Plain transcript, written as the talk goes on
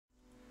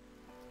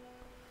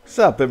What's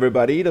up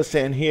everybody,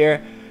 ItoSan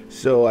here.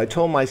 So I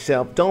told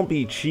myself don't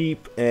be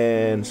cheap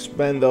and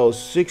spend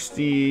those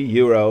 60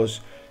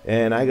 euros,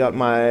 and I got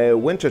my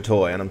winter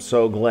toy and I'm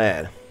so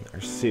glad.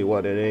 Let's see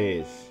what it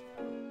is.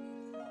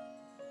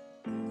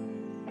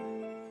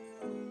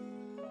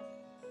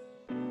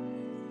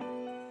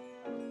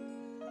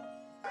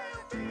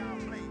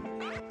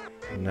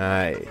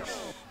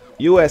 Nice.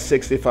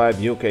 US65,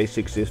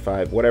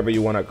 UK65, whatever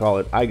you want to call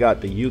it. I got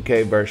the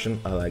UK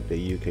version. I like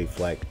the UK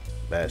flag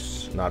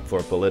best, not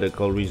for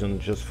political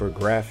reasons, just for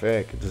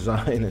graphic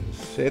design and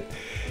shit.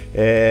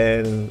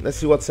 And let's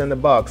see what's in the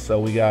box. So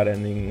we got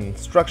an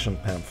instruction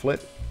pamphlet,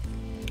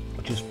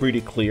 which is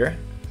pretty clear.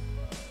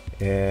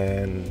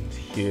 And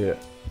here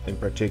in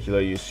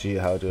particular you see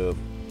how to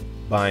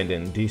bind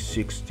in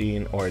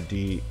D16 or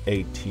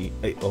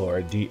D8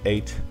 or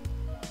D8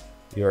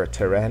 your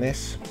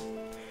Taranis.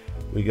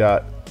 We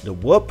got the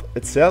whoop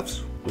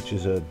itself, which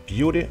is a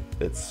beauty.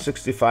 It's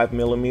 65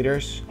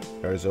 millimeters.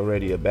 There's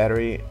already a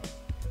battery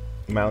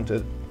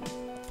mounted.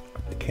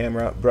 The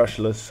camera,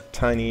 brushless,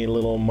 tiny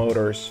little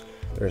motors.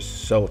 They're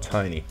so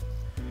tiny,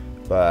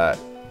 but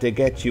they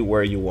get you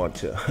where you want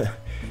to.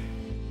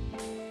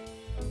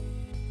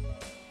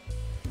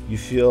 You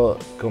feel,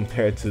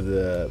 compared to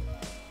the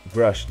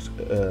brushed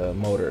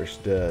motors,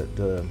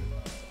 the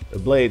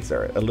blades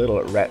are a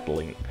little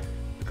rattling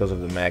because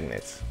of the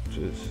magnets, which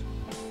is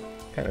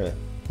kind of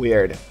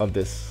weird of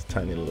this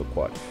tiny little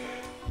quad.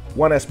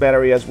 1S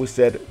battery, as we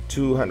said,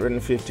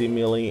 250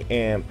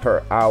 milliamp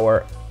per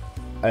hour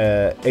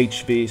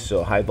HV,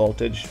 so high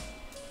voltage.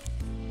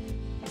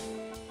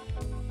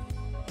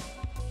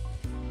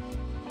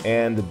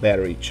 And the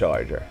battery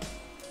charger.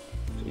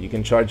 So you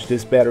can charge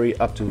this battery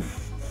up to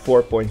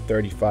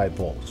 4.35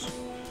 volts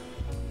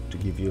to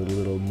give you a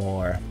little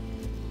more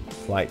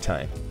flight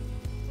time.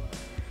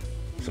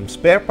 Some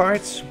spare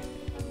parts.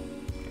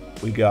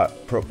 We got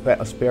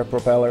spare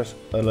propellers,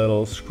 a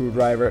little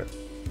screwdriver,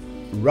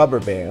 rubber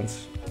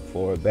bands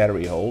for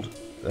battery hold.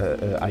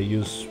 I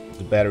use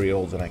the battery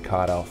holds and I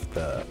cut off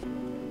the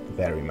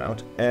battery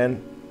mount,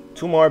 and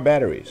 2 more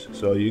batteries.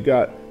 So you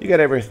got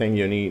everything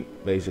you need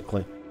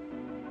basically.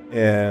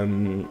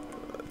 3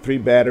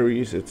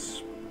 batteries.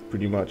 It's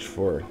pretty much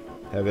for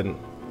having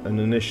an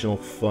initial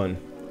fun.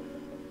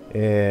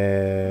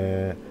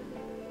 The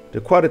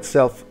quad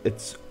itself,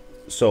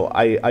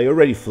 I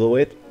already flew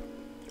it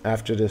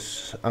after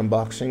this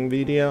unboxing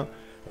video,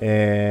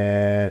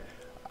 and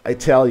I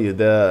tell you,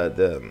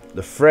 the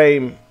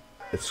frame,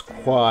 it's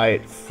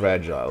quite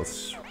fragile.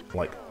 It's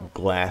like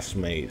glass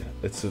made.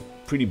 It's a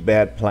pretty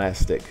bad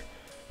plastic.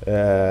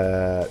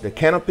 The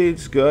canopy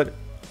is good.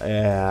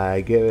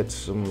 I gave it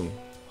some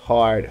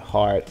hard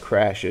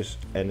crashes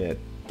and it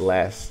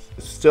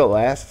still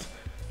lasts.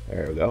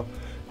 There we go.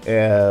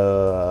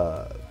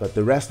 But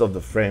the rest of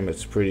the frame,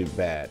 it's pretty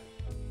bad.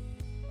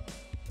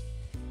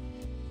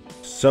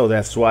 So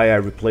that's why I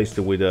replaced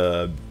it with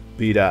a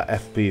Beta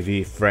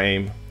FPV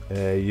frame.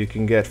 You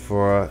can get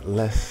for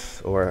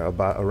less, or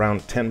about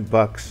around 10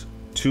 bucks,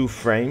 2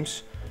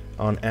 frames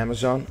on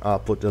Amazon. I'll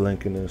put the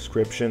link in the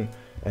description,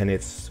 and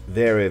it's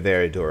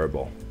very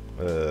durable.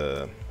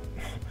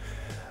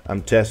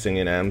 I'm testing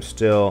it. I'm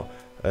still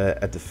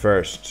at the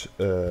first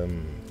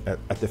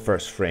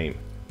frame,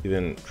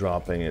 even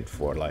dropping it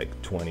for like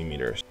 20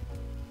 meters.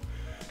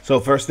 So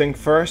first thing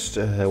first,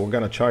 we're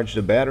gonna charge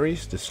the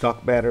batteries, the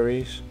stock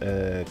batteries,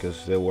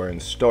 because they were in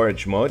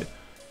storage mode.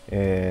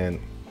 And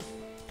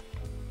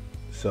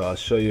so I'll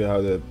show you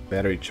how the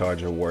battery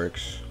charger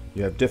works.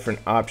 You have different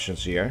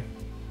options here.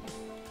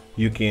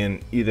 You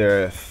can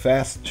either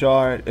fast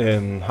charge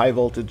and high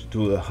voltage,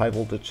 do a high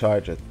voltage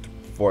charge at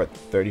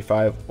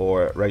 435,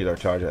 or regular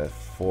charge at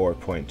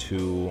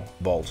 4.2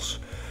 volts.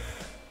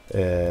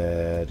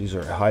 These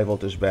are high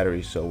voltage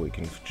batteries, so we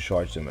can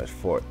charge them at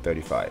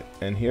 435.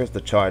 And here's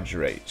the charge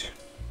rate.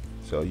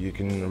 So you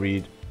can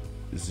read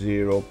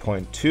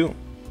 0.2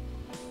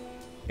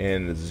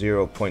 and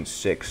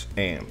 0.6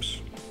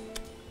 amps.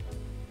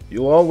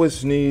 You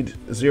always need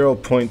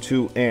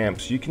 0.2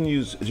 amps. You can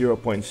use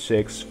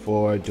 0.6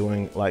 for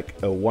doing like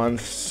a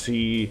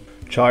 1C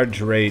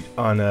charge rate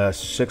on a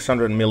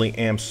 600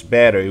 milliamps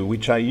battery,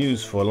 which I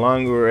use for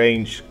long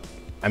range,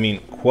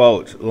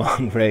 quote,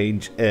 long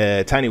range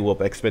tiny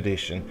whoop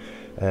expedition,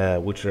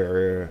 which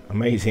are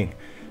amazing.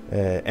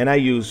 And I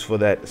use for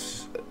that,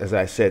 as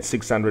I said,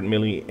 600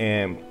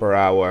 milliamp per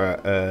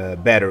hour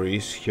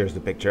batteries. Here's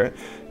the picture,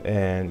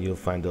 and you'll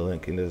find the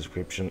link in the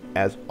description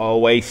as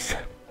always.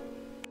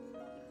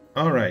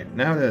 Alright,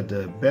 now that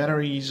the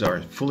batteries are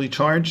fully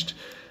charged,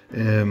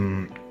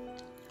 we're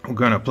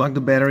gonna plug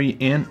the battery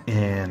in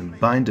and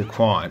bind the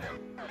quad.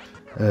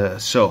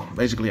 So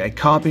basically I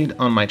copied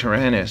on my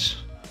Taranis,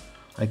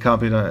 I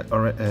copied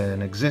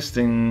an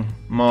existing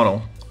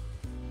model,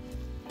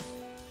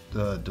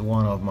 the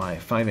one of my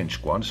 5-inch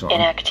quad. So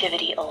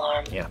inactivity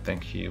alarm. Yeah,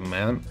 thank you,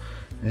 madam.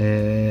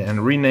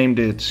 And renamed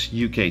it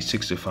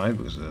UK65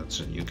 because it's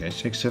a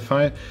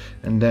UK65.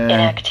 And then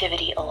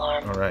inactivity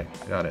alarm. Alright,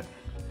 got it.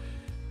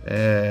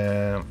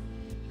 Then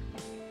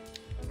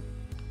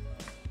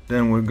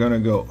we're gonna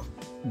go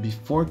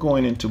before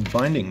going into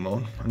binding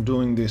mode, I'm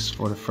doing this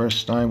for the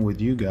first time with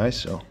you guys,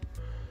 so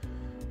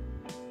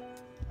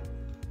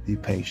be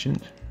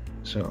patient.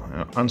 So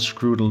I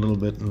unscrewed a little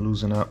bit and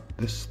loosen up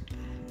this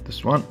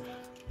one.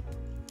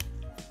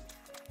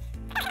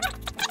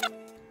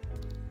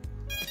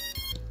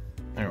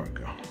 There we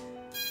go.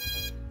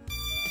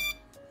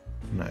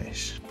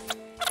 Nice.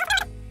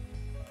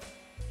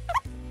 I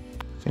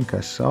think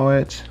I saw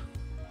it.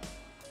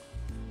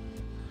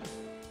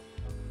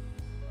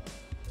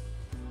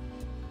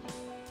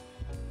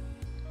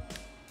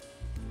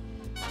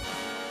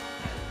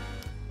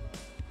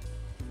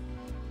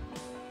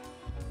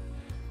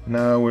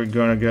 Now we're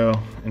gonna go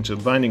into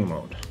binding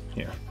mode.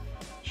 Here,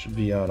 should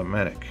be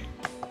automatic.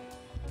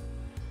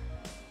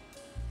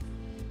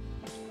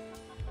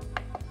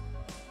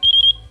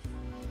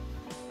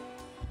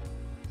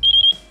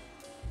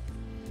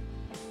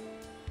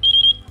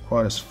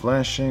 Quad is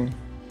flashing.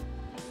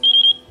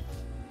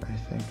 I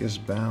think it's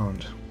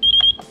bound.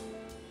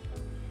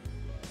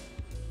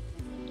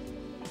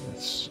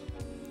 Let's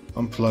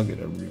unplug it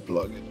and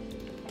replug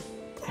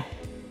it.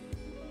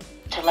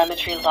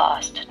 Telemetry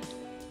lost.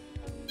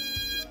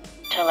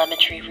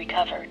 Telemetry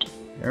recovered.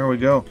 There we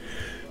go.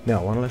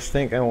 Now, one last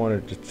thing I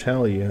wanted to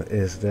tell you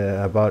is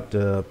about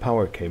the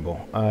power cable.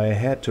 I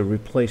had to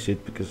replace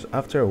it because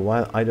after a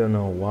while, I don't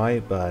know why,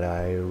 but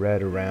I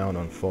read around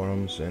on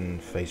forums and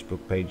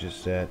Facebook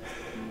pages that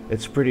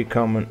it's a pretty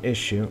common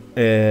issue.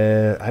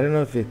 I don't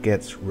know if it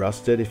gets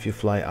rusted if you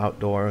fly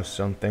outdoor or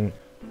something,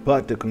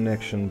 but the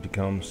connection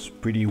becomes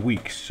pretty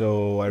weak.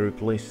 So I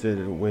replaced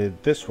it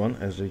with this one,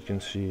 as you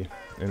can see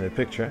in the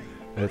picture.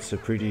 It's a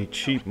pretty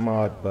cheap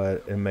mod,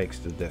 but it makes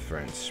the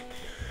difference.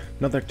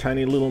 Another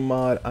tiny little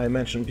mod I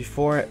mentioned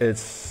before,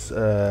 it's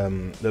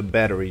the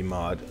battery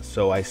mod.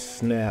 So I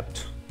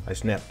snapped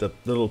the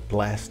little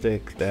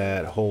plastic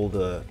that hold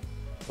the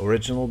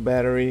original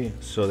battery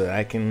so that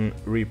I can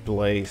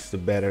replace the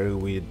battery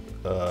with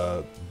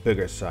a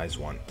bigger size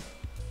one.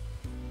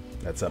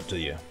 That's up to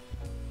you.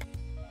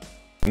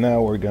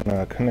 Now we're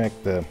gonna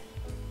connect the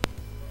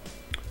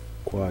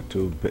quad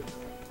to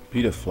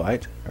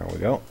Betaflight. There we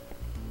go.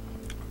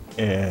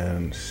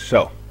 And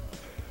so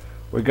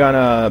we're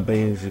gonna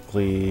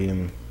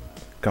basically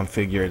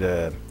configure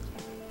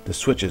the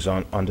switches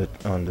on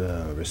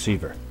the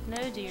receiver.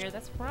 No, dear,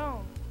 that's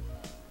wrong.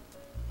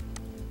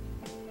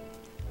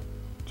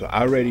 So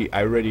I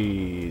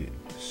already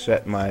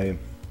set my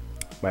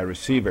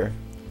receiver,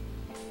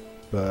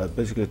 but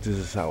basically this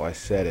is how I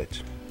set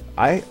it.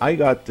 I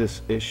got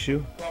this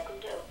issue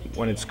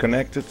when it's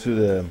connected to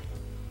the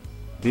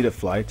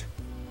Betaflight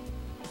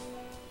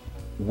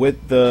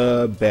with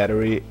the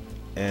battery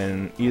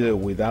and either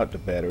without the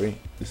battery,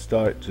 you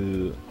start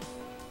to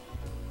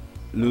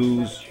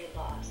lose.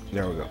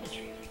 There we go.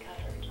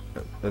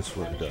 That's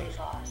what it does.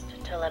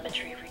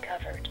 Telemetry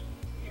recovered.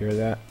 Hear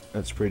that?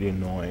 That's pretty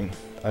annoying.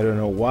 I don't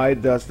know why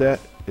it does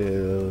that. It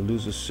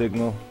loses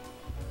signal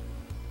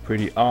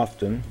pretty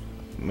often.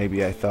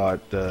 Maybe I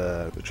thought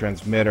the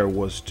transmitter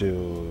was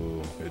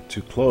too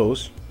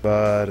close,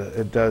 but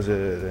it does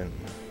it in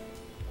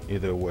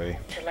either way,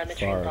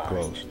 far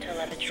close.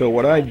 So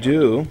what I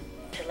do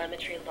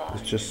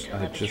is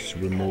I just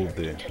remove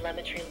the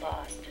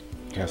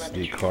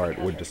SD card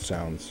with the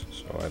sounds,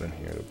 so I don't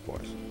hear the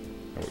voice.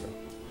 There we go.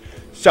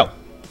 So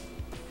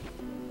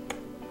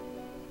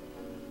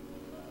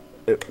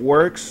it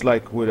works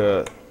like with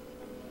a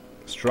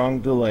strong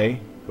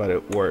delay, but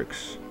it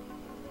works.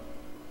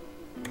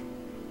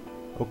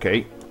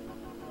 Okay.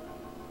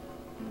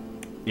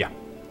 Yeah.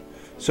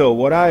 So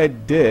what I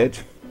did,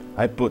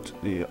 I put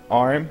the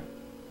arm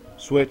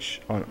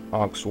switch on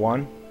aux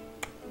 1.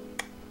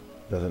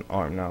 Doesn't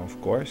arm now, of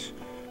course,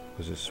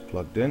 because it's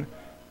plugged in.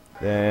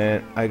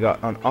 Then I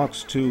got on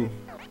aux 2,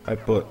 I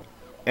put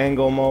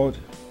angle mode,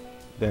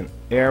 then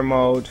air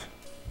mode,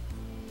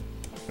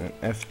 and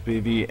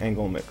FPV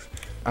angle mix.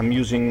 I'm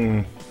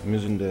using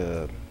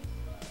the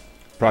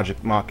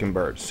Project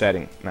Mockingbird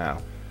setting now.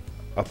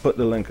 I'll put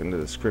the link in the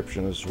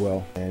description as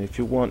well. And if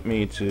you want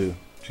me to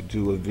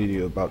do a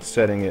video about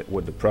setting it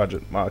with the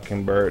Project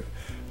Mockingbird,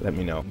 let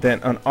me know.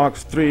 Then on aux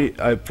 3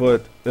 I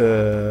put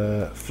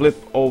flip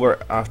over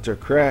after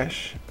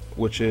crash,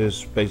 which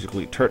is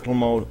basically turtle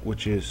mode,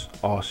 which is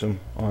awesome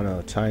on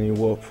a tiny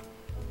whoop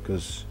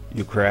because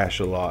you crash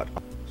a lot.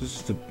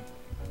 This is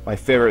my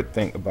favorite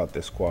thing about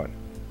this quad.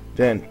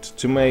 Then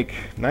to make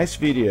nice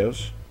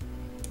videos,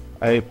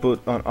 I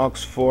put on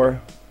aux 4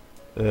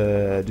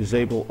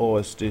 disable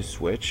OSD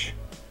switch.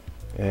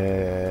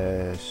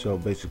 So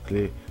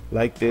basically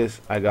like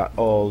this I got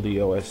all the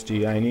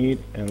OSD I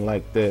need, and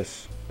like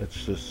this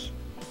it's just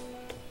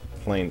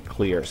plain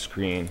clear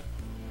screen.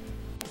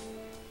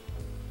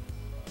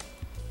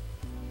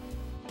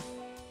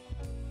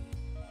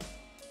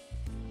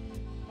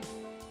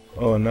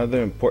 Oh,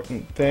 another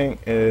important thing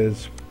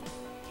is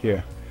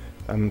here.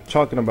 I'm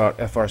talking about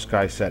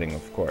FrSky setting,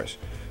 of course.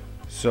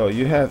 So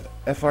you have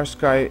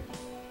FrSky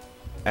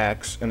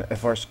X and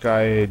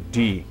FrSky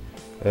D.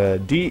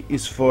 D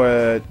is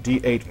for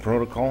D8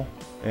 protocol,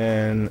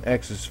 and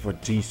X is for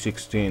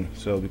D16.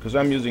 So because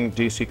I'm using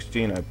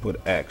D16, I put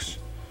X.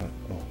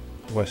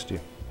 OSD.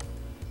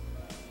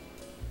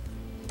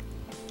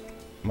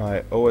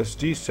 My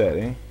OSD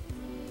setting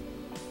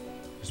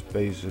is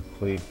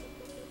basically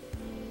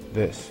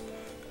this.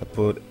 I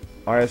put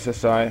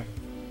RSSI,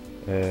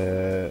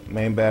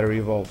 main battery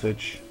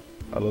voltage,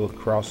 a little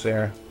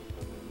crosshair,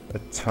 a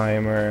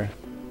timer,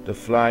 the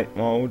flight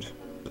mode.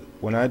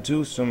 When I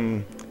do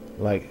some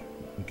like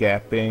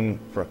gapping,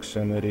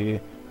 proximity,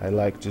 I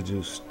like to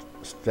do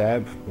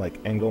stab, like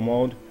angle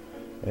mode,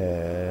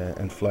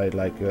 and fly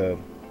like a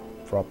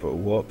proper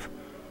whoop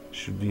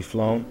should be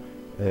flown.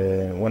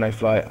 When I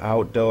fly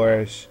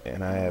outdoors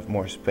and I have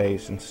more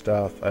space and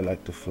stuff, I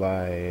like to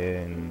fly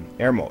in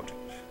air mode.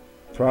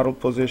 Throttle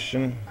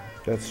position,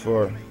 that's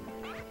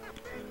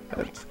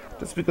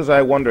because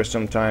I wonder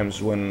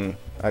sometimes when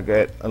I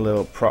get a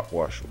little prop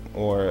wash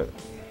or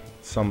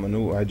some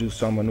maneuver, I do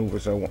some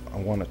maneuvers, I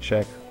want to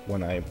check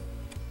when I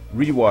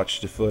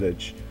rewatch the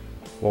footage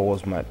what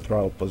was my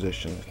throttle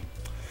position.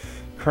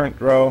 Current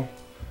row,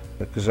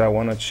 because I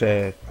want to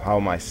check how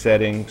my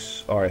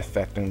settings are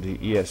affecting the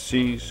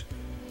ESCs,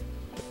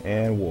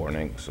 and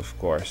warnings, of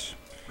course.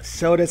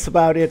 So that's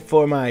about it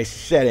for my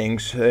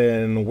settings,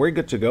 and we're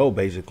good to go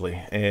basically.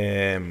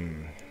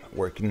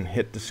 We can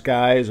hit the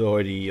skies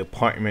or the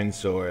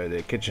apartments or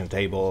the kitchen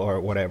table or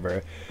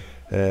whatever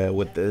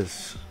with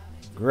this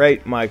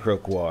great micro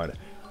quad.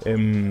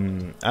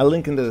 I'll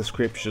link in the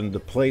description the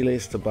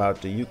playlist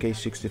about the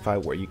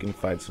UK65 where you can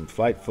find some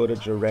flight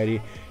footage already,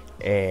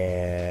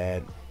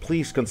 and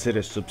please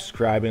consider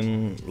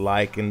subscribing,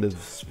 liking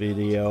this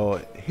video,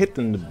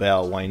 hitting the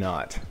bell, why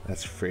not?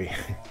 That's free.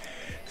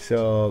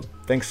 So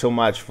thanks so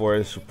much for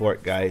the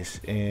support, guys,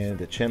 and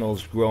the channel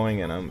is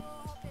growing and I'm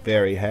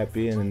very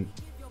happy, and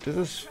this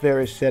is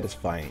very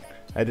satisfying.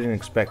 I didn't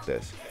expect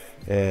this.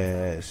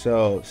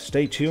 So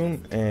stay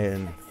tuned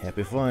and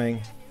happy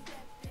flying.